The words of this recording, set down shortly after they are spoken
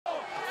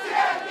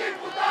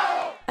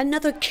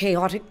Another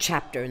chaotic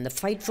chapter in the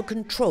fight for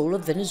control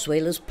of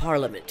Venezuela's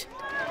parliament.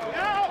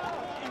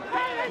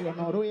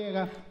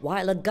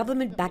 While a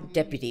government-backed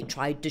deputy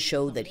tried to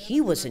show that he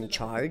was in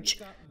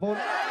charge,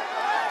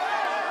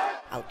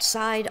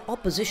 outside,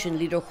 opposition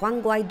leader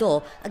Juan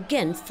Guaido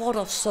again fought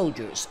off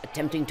soldiers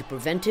attempting to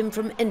prevent him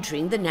from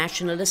entering the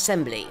National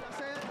Assembly.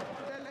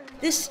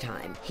 This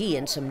time, he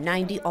and some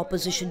 90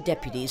 opposition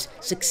deputies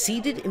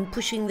succeeded in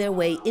pushing their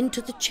way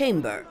into the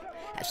chamber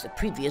as the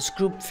previous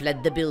group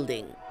fled the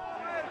building.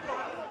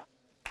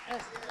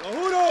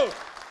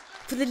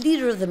 For the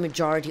leader of the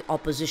majority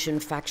opposition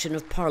faction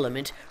of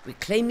parliament,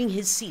 reclaiming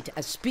his seat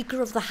as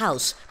Speaker of the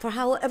House for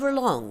however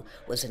long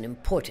was an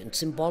important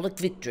symbolic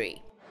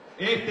victory.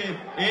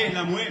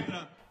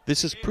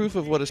 This is proof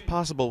of what is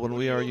possible when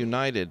we are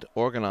united,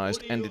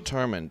 organized and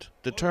determined.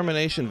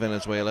 Determination,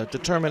 Venezuela,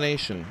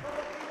 determination.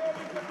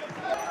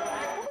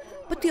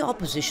 But the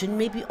opposition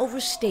may be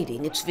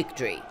overstating its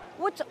victory.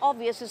 What's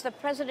obvious is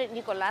that President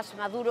Nicolas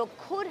Maduro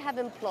could have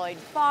employed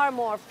far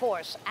more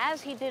force,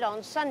 as he did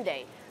on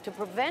Sunday, to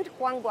prevent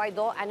Juan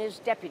Guaido and his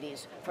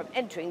deputies from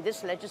entering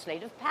this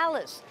legislative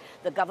palace.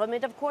 The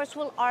government, of course,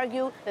 will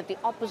argue that the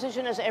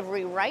opposition has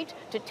every right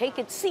to take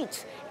its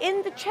seats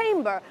in the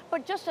chamber,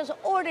 but just as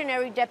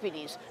ordinary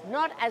deputies,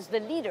 not as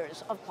the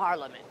leaders of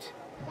parliament.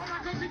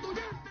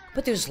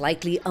 But there's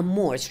likely a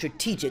more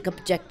strategic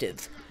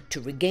objective: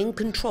 to regain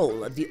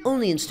control of the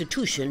only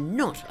institution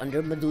not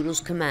under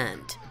Maduro's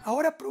command.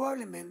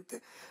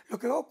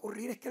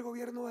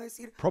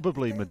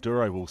 Probably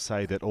Maduro will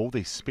say that all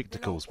these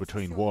spectacles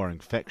between warring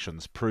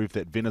factions prove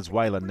that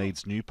Venezuela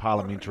needs new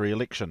parliamentary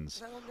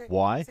elections.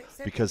 Why?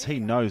 Because he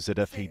knows that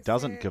if he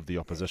doesn't give the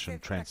opposition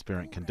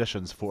transparent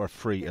conditions for a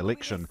free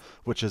election,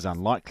 which is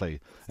unlikely,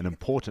 an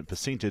important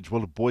percentage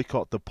will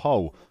boycott the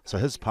poll, so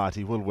his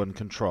party will win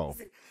control.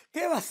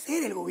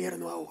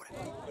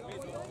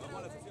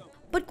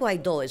 But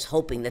Guaido is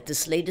hoping that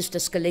this latest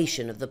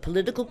escalation of the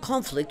political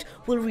conflict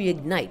will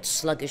reignite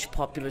sluggish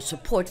popular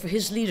support for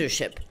his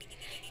leadership.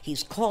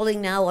 He's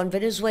calling now on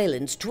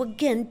Venezuelans to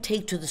again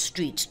take to the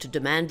streets to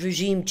demand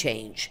regime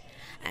change,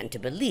 and to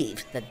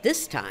believe that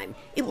this time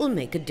it will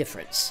make a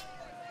difference.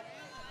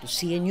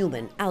 Lucia,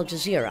 Newman,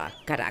 Jazeera,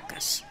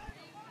 Caracas.